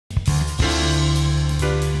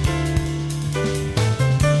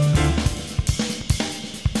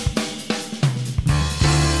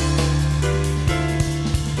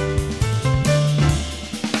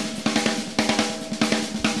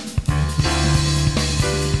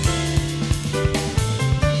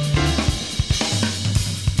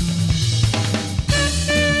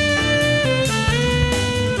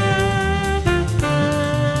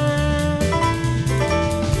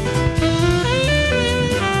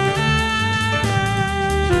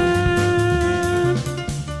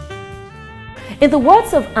In the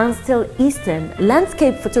words of Ansel Easton,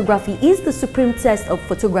 landscape photography is the supreme test of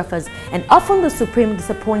photographers and often the supreme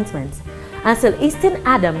disappointment. Ansel Easton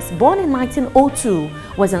Adams, born in 1902,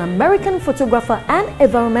 was an American photographer and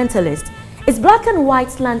environmentalist. His black and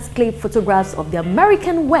white landscape photographs of the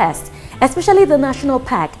American West, especially the national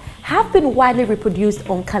park, have been widely reproduced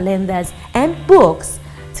on calendars and books.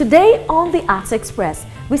 Today on the Arts Express,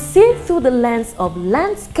 we see through the lens of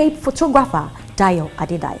landscape photographer Dayo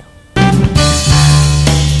Adedayo.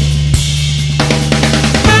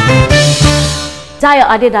 Dayo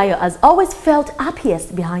Adedayo has always felt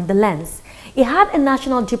happiest behind the lens. He had a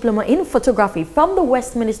national diploma in photography from the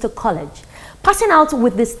Westminster College, passing out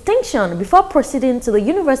with distinction before proceeding to the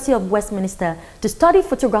University of Westminster to study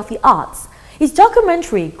photography arts. His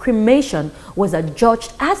documentary, Cremation, was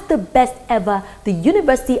adjudged as the best ever the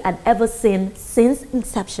university had ever seen since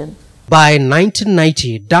inception. By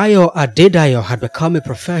 1990, Dayo Adedayo had become a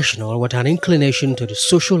professional with an inclination to the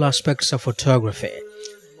social aspects of photography.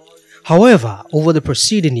 However, over the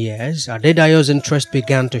preceding years, Adedayo's interest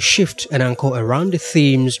began to shift and anchor around the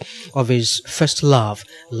themes of his first love,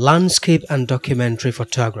 landscape and documentary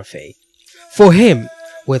photography. For him,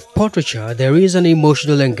 with portraiture, there is an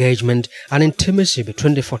emotional engagement and intimacy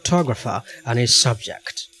between the photographer and his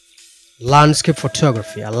subject. Landscape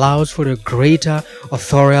photography allows for a greater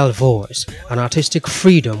authorial voice and artistic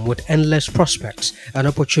freedom with endless prospects and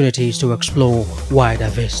opportunities to explore wider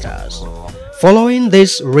vistas. Following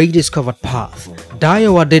this rediscovered path,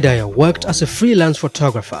 Dayo Adedayo worked as a freelance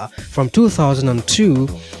photographer from 2002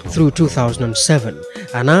 through 2007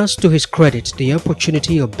 and has to his credit the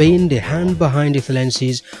opportunity of being the hand behind the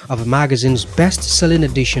lenses of a magazine's best-selling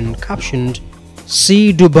edition captioned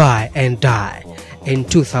 "See Dubai and Die" in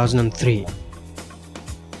 2003.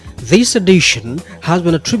 This edition has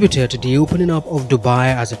been attributed to the opening up of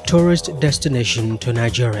Dubai as a tourist destination to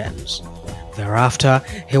Nigerians. Thereafter,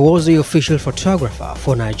 he was the official photographer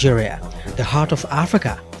for Nigeria, the Heart of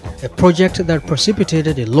Africa, a project that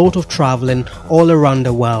precipitated a lot of traveling all around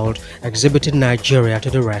the world, exhibiting Nigeria to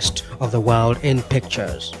the rest of the world in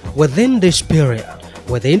pictures. Within this period,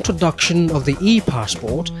 with the introduction of the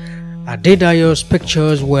e-passport, Adedayo's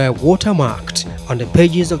pictures were watermarked on the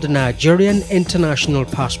pages of the Nigerian international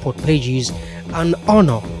passport pages, an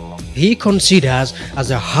honor he considers as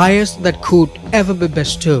the highest that could ever be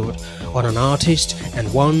bestowed on an artist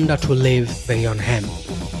and one that will live beyond him.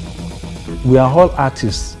 We are all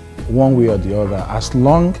artists one way or the other, as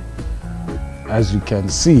long as you can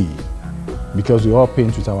see, because we all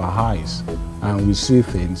paint with our eyes and we see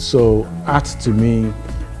things. So art to me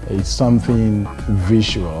is something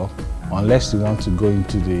visual, unless you want to go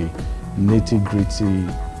into the nitty-gritty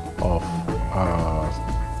of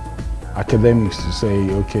academics to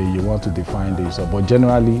say, okay, you want to define this, but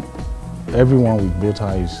generally everyone with both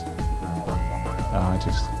eyes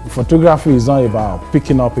artist. Photography is not about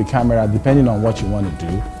picking up a camera depending on what you want to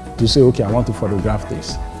do to say, okay, I want to photograph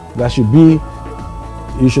this. That should be,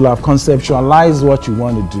 you should have conceptualized what you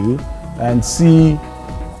want to do and see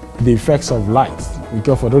the effects of light,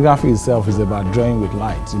 because photography itself is about drawing with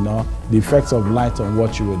light, you know, the effects of light on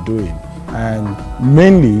what you were doing. And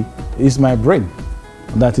mainly it's my brain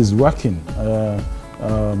that is working.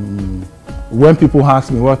 When people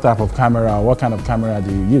ask me what type of camera, what kind of camera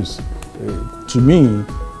do you use? To me,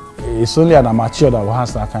 it's only an amateur that will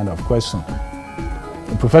ask that kind of question.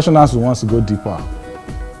 The professionals who want to go deeper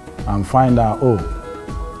and find out, oh,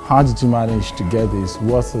 how did you manage to get this?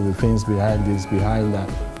 What are the things behind this, behind that?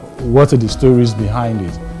 What are the stories behind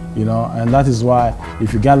it? You know, and that is why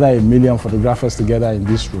if you gather 1 million photographers together in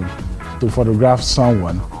this room to photograph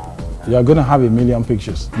someone, you are going to have 1 million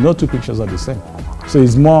pictures. No two pictures are the same. So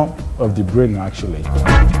it's more of the brain, actually.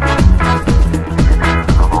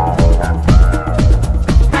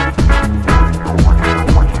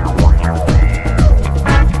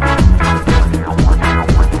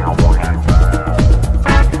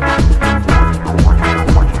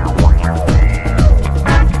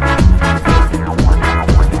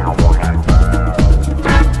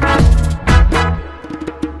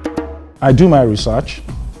 I do my research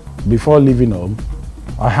before leaving home.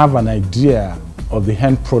 I have an idea of the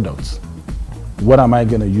end product. What am I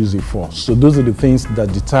going to use it for? So those are the things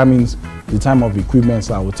that determines the type of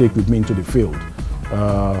equipment I will take with me into the field.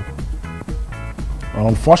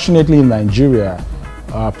 Unfortunately, in Nigeria,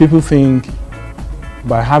 people think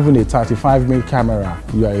by having a 35mm camera,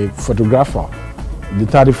 you are a photographer. The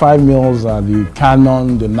 35mm are the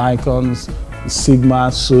Canon, the Nikons, the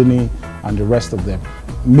Sigma, Sony, and the rest of them.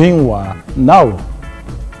 Meanwhile, now,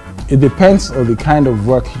 it depends on the kind of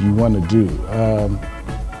work you want to do.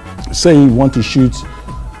 Say you want to shoot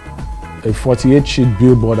a 48-sheet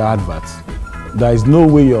billboard advert. There is no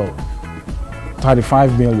way your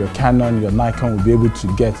 35mm, your Canon, your Nikon will be able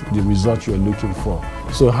to get the result you're looking for.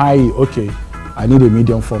 So okay, I need a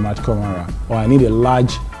medium format camera, or I need a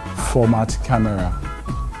large format camera.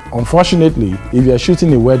 Unfortunately, if you're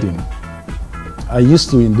shooting a wedding, I used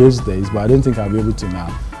to in those days, but I don't think I'll be able to now,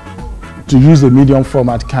 to use a medium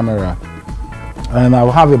format camera. And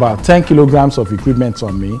I'll have about 10 kilograms of equipment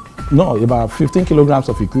on me, no, about 15 kilograms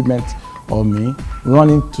of equipment on me,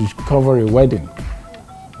 running to cover a wedding.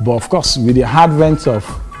 But of course, with the advent of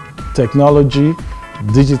technology,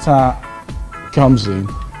 digital comes in,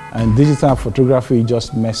 and digital photography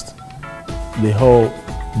just messed the whole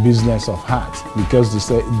business of art, because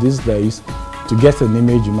these days, to get an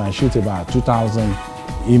image, you might shoot about 2,000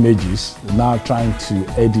 images, now trying to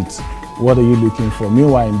edit. What are you looking for?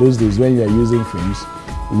 Meanwhile, in those days, when you are using films,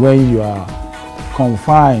 when you are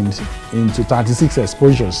confined into 36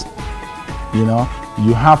 exposures, you know,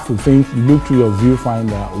 you have to think, look through your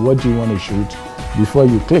viewfinder, what do you want to shoot before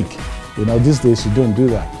you click. You know, these days you don't do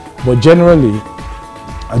that. But generally,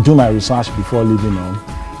 I do my research before leaving home.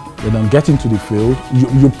 When I'm getting to the field,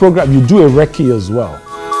 you do a recce as well.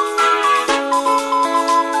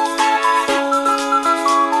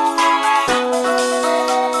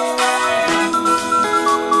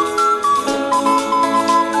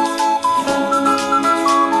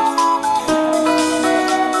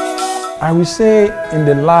 I would say in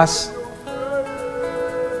the last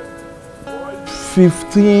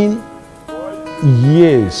 15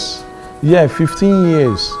 years, 15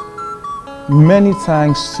 years, many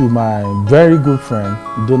thanks to my very good friend,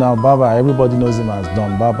 Donald Baba, everybody knows him as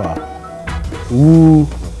Don Baba, who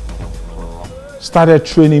started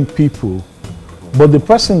training people. But the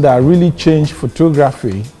person that really changed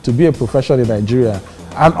photography to be a profession in Nigeria,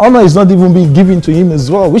 and honor is not even being given to him as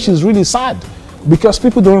well, which is really sad, because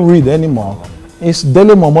people don't read anymore. It's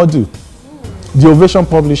Dele Momodu, the Ovation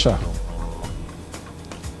publisher.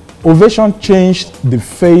 Ovation changed the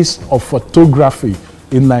face of photography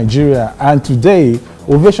in Nigeria, and today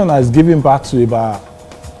Ovation has given back to about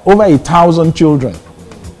over 1,000 children.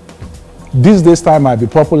 This day style might be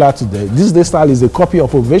popular today. This day style is a copy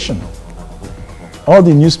of Ovation. All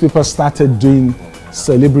the newspapers started doing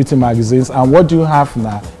celebrity magazines, and what do you have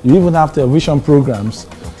now? You even have television programs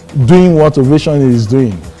doing what Ovation is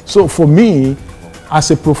doing. So for me,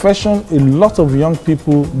 as a profession, a lot of young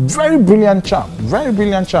people, very brilliant chap.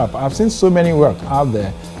 I've seen so many work out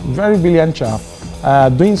there, very brilliant chap,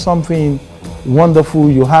 doing something wonderful.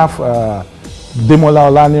 You have Demola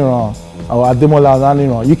Olaniran, or Ademola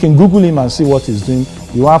Olaniran. You can Google him and see what he's doing.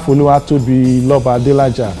 You have Oluwatobi Loba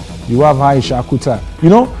Adelaja. You have Aisha Kuta. You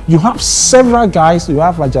know, you have several guys. You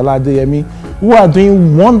have Ajala Adeyemi, who are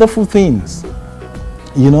doing wonderful things.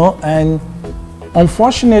 You know, and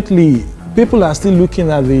unfortunately, people are still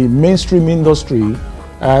looking at the mainstream industry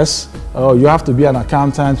as, oh, you have to be an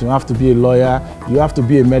accountant, you have to be a lawyer, you have to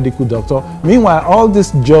be a medical doctor. Meanwhile, all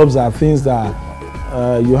these jobs are things that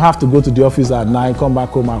you have to go to the office at 9, come back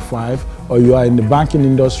home at 5, or you are in the banking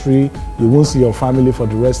industry, you won't see your family for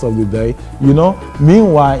the rest of the day. You know,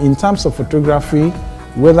 meanwhile, in terms of photography,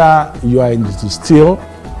 whether you are into still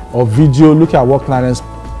or video, look at what Clarence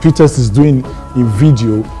Peters is doing in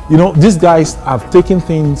video. You know, these guys have taken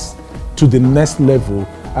things to the next level,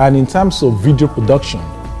 and in terms of video production,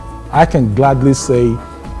 I can gladly say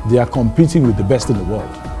they are competing with the best in the world.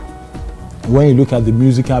 When you look at the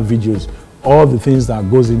musical videos, all the things that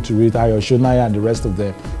goes into it, Ayo Shonaya and the rest of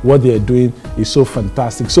them, what they are doing is so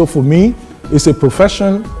fantastic. So for me, it's a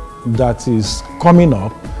profession that is coming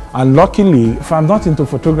up, and luckily, if I'm not into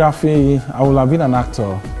photography, I would have been an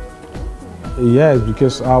actor. Yes,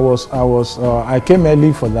 because I came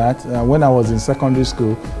early for that. When I was in secondary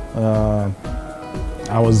school,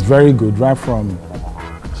 I was very good right from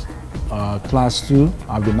class 2.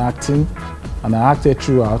 I've been acting, and I acted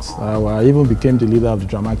throughout. I even became the leader of the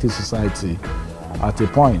Dramatic Society at a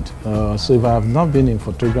point. So if I have not been in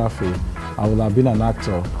photography, I would have been an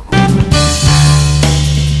actor.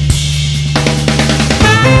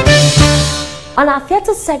 On our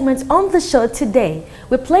theatre segment on the show today,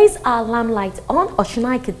 we place our limelight on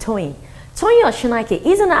Oshunaike Toyin. Toyin Oshunaike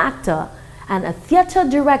is an actor and a theatre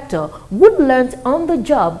director who learned on the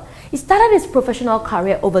job. He started his professional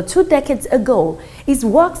career over 2 decades ago. His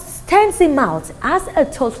work stands him out as a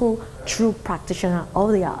total true practitioner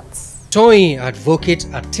of the arts. Toyin advocates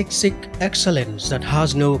artistic excellence that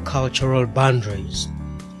has no cultural boundaries.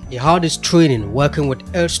 He had his training working with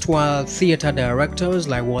erstwhile theatre directors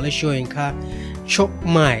like Wole Soyinka, Chop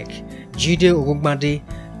Mike, Jide Ogungbade,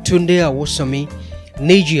 Tunde Awosami,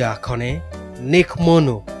 Neji Akone, Nick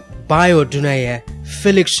Mono, Bayo Dunaye,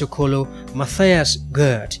 Felix Sokolo, Matthias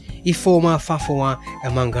Gert, Ifeoma Fafowa,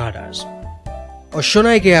 among others.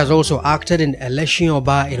 Oshonaike has also acted in Election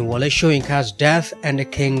Oba in Wole Soyinka's Death and the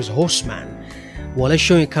King's Horseman, Wole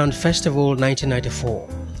Soyinka Festival 1994.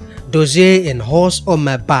 Dozier in Horse on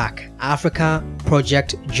My Back, Africa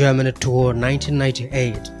Project Germany Tour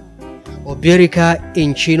 1998. Obierika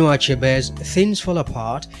in Chinua Achebe's Things Fall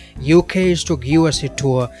Apart, UK/USA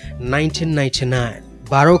Tour 1999.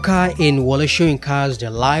 Baroka in Wole Soyinka's The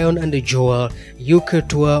Lion and the Jewel, UK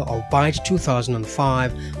Tour of Bite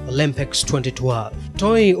 2005, Olympics 2012.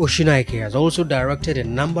 Toyin Oshonaike has also directed a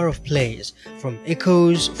number of plays, from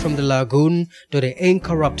Echoes from the Lagoon to The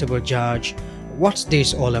Incorruptible Judge, What's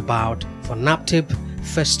This All About, for Naptip,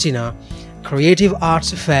 Festina, Creative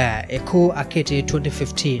Arts Fair, Eko Akete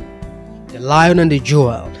 2015, The Lion and the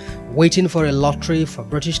Jewel, Waiting for a Lottery for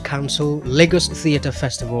British Council, Lagos Theatre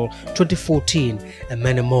Festival 2014, and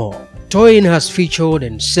many more. Toyin has featured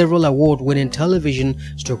in several award-winning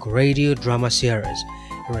television/radio drama series.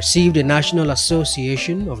 He received the National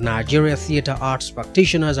Association of Nigeria Theatre Arts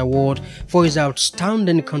Practitioners Award for his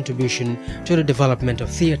outstanding contribution to the development of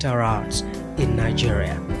theatre arts in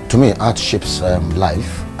Nigeria. To me, art shapes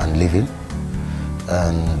life and living,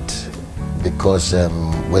 and because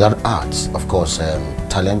without arts, of course,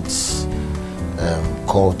 talents,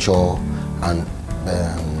 culture, and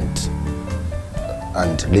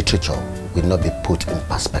literature will not be put in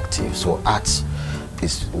perspective. So art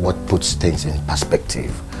is what puts things in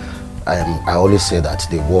perspective. I always say that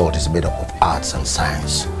the world is made up of arts and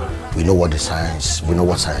science. We know what science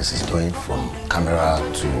is doing, from camera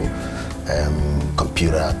to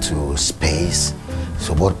computer to space.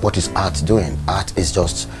 So what is art doing? Art is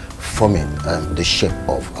just forming the shape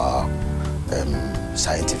of our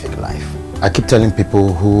scientific life. I keep telling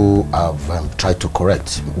people who have tried to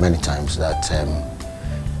correct many times that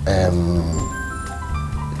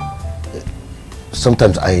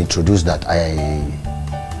sometimes I introduce that I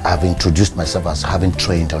have introduced myself as having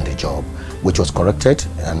trained on the job, which was corrected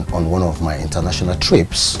and on one of my international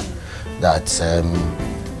trips, that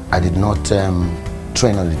I did not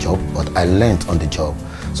train on the job, but I learned on the job.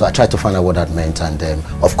 So I tried to find out what that meant, and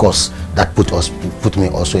of course that put me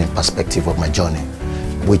also in perspective of my journey,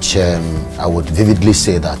 which I would vividly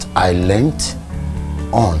say that I learned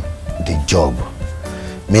on the job,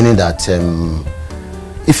 meaning that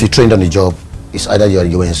if you trained on the job, it's either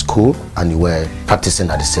you were in school and you were practicing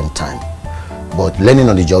at the same time. But learning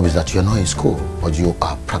on the job is that you're not in school, but you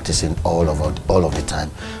are practicing all of the time.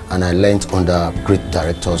 And I learned under great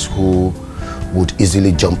directors who would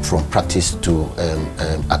easily jump from practice to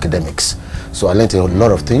academics. So I learned a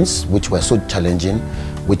lot of things which were so challenging,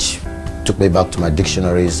 which took me back to my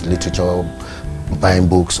dictionaries, literature, buying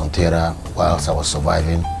books on theater whilst I was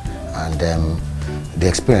surviving, and the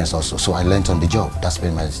experience also. So I learned on the job. That's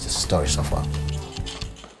been my story so far.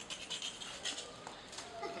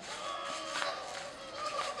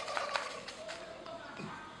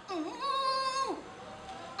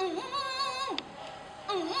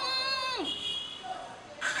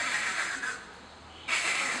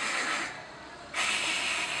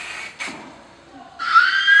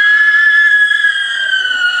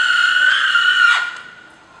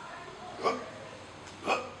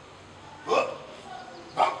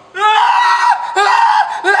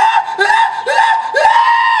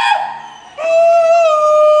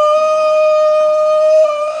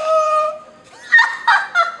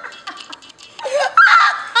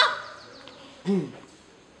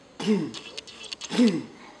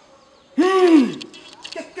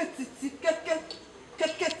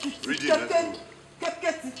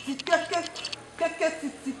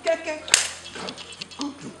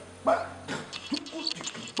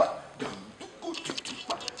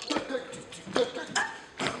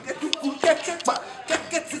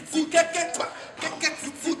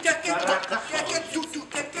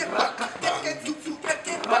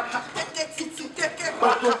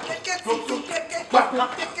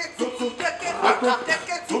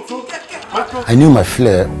 I knew my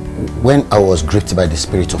flair when I was gripped by the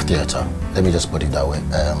spirit of theater. Let me just put it that way.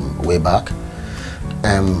 Way back,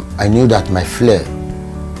 I knew that my flair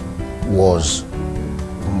was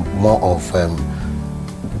more of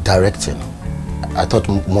directing. I thought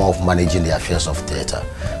more of managing the affairs of theater,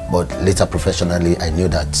 but later professionally, I knew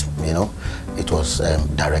that, you know, it was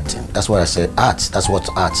directing. That's why I said art. That's what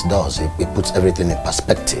art does. It puts everything in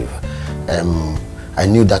perspective. I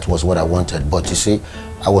knew that was what I wanted, but you see,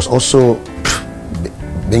 I was also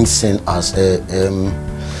being seen as an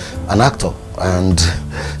actor, and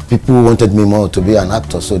people wanted me more to be an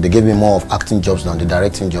actor, so they gave me more of acting jobs than the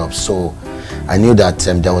directing jobs. So I knew that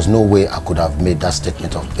there was no way I could have made that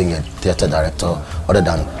statement of being a theater director other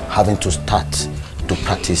than having to start to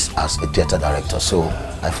practice as a theater director. So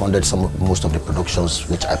I funded most of the productions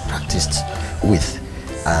which I practiced with,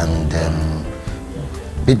 and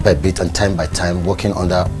bit by bit and time by time, working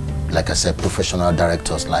under, like I said, professional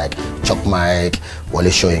directors like Chuck Mike, Wale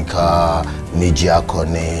Soyinka, Niji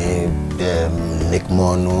Akone, Nick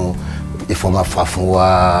Monu, Ifoma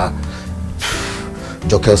Fafunwa,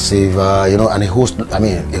 Jokel Silva, you know, and a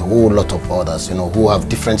whole lot of others, you know, who have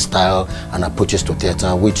different style and approaches to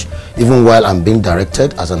theater, which even while I'm being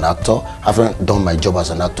directed as an actor, having done my job as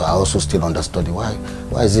an actor, I also still understudy.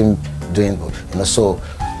 Why is he doing, you know, so,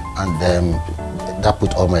 and that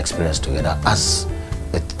put all my experience together as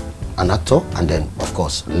an actor, and then, of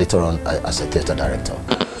course, later on as a theater director.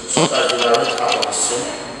 Sometimes when I reach out on the scene,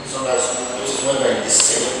 sometimes when we're in the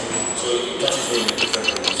scene, so it touches me in a different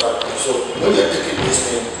way. So when you're taking this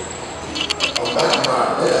thing, on that man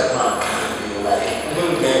can be like, when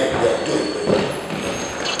they're doing it.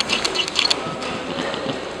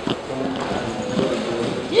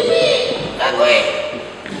 Yippee! That way!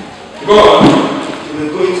 Go on! We're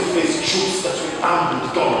going to face troops that will arm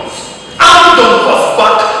with guns. Armed on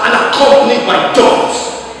horseback and accompanied by dogs.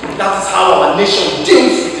 That is how our nation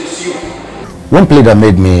deals with its youth. One play that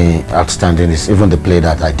made me outstanding is even the play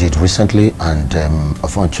that I did recently, and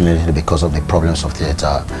unfortunately because of the problems of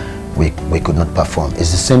theatre, we could not perform.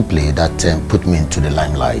 It's the same play that put me into the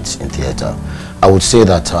limelight in theatre. I would say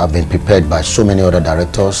that I've been prepared by so many other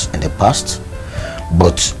directors in the past,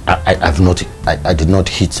 but I did not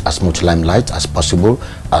hit as much limelight as possible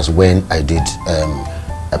as when I did.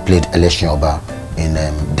 I played Election Oba in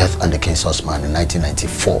Death and the King's Horseman in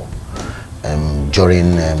 1994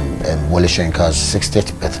 during Wale Soyinka's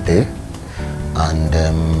 60th birthday, and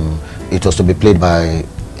it was to be played by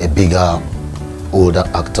a bigger, older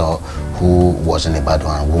actor who was in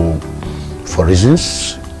Ibadan, who, for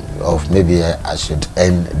reasons of maybe I should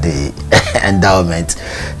end the endowment,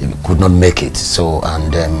 he could not make it. So,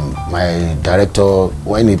 and my director,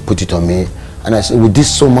 when he put it on me, and I said, with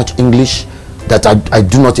this so much English that I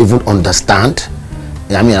do not even understand.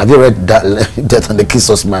 I mean, have you read Death and the King's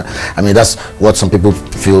Horseman? I mean, that's what some people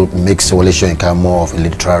feel makes Wale Soyinka more of a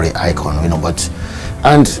literary icon, you know, but,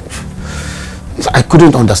 and I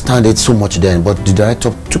couldn't understand it so much then, but the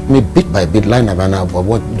director took me bit by bit, line by line, about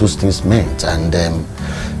what those things meant, and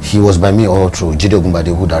he was by me all through. Jide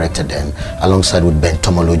Ogunbade, who directed then, alongside with Ben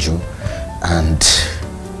Tomoloju, and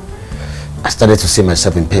I started to see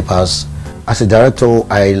myself in papers. As a director,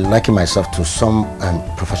 I liken myself to some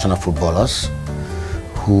professional footballers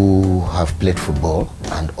who have played football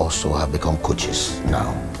and also have become coaches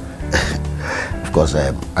now. Of course,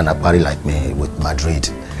 an Apari like me with Madrid,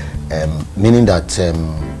 meaning that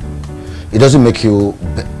it doesn't make you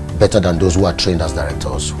better than those who are trained as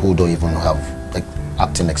directors, who don't even have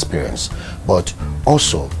acting experience, but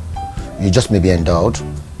also you just may be endowed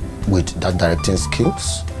with that directing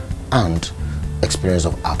skills and experience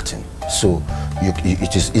of acting. So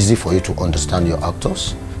it is easy for you to understand your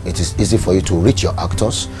actors. It is easy for you to reach your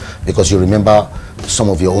actors because you remember some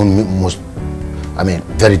of your own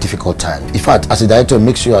very difficult time. In fact, as a director, it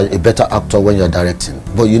makes you a better actor when you're directing.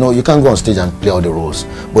 But you know, you can't go on stage and play all the roles,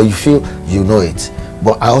 but you feel you know it.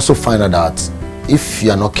 But I also find out that if you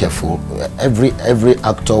are not careful, every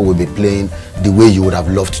actor will be playing the way you would have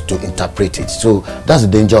loved to interpret it. So that's the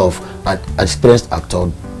danger of an experienced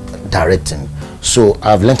actor directing. So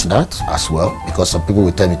I've learned that as well, because some people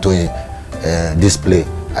will tell me, Tony, this play,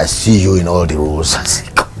 I see you in all the roles.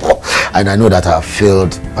 And I know that I've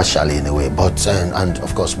failed partially in a way, but and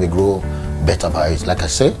of course we grow better by it. Like I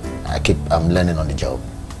say, I'm learning on the job.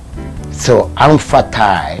 So I'm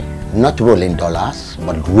Fatai, not rolling dollars,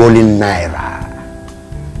 but rolling naira.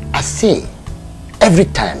 I say every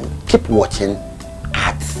time, keep watching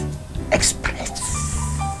Arts Express.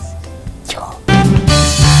 Sure.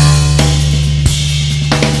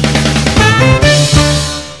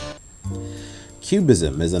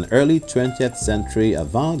 Cubism is an early 20th century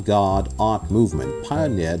avant-garde art movement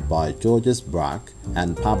pioneered by Georges Braque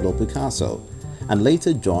and Pablo Picasso, and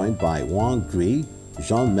later joined by Juan Gris,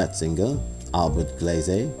 Jean Metzinger, Albert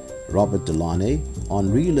Glaise, Robert Delaunay,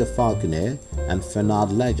 Henri Le Falconer, and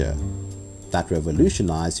Fernand Léger, that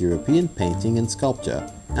revolutionized European painting and sculpture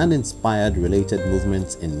and inspired related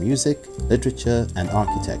movements in music, literature, and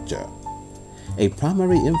architecture. A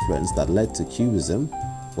primary influence that led to Cubism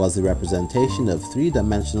was the representation of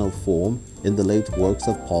three-dimensional form in the late works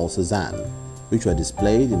of Paul Cézanne, which were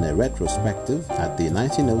displayed in a retrospective at the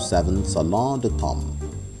 1907 Salon de Tom.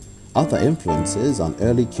 Other influences on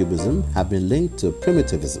early Cubism have been linked to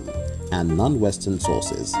primitivism and non-Western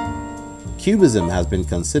sources. Cubism has been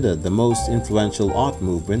considered the most influential art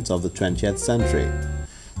movement of the 20th century.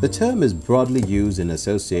 The term is broadly used in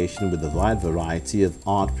association with a wide variety of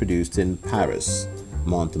art produced in Paris,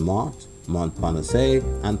 Montmartre, Montparnasse,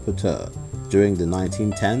 and Puteaux during the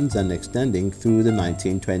 1910s and extending through the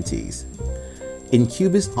 1920s. In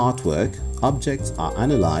Cubist artwork, objects are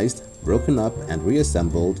analyzed, broken up, and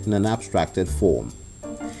reassembled in an abstracted form.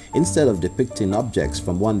 Instead of depicting objects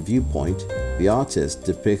from one viewpoint, the artist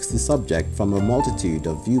depicts the subject from a multitude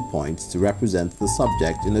of viewpoints to represent the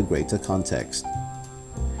subject in a greater context.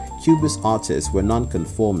 Cubist artists were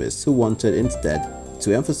nonconformists who wanted instead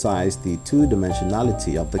to emphasize the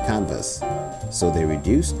two-dimensionality of the canvas, so they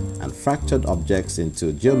reduced and fractured objects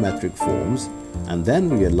into geometric forms and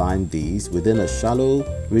then realigned these within a shallow,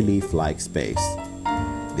 relief-like space.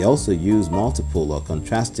 They also used multiple or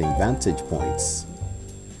contrasting vantage points.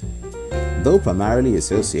 Though primarily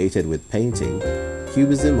associated with painting,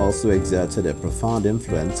 Cubism also exerted a profound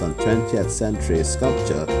influence on 20th century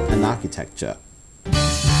sculpture and architecture.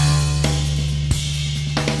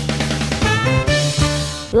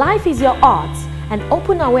 Life is your art, and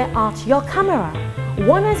Open Aware Art your camera.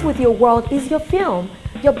 Oneness with your world is your film,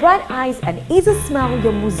 your bright eyes and easy smile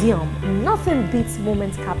your museum. Nothing beats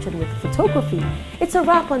moments captured with photography. It's a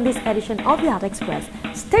wrap on this edition of the Art Express.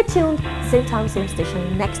 Stay tuned, same time, same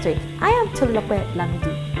station next week. I am Tolulope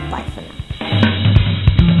Lamidi. Bye for now.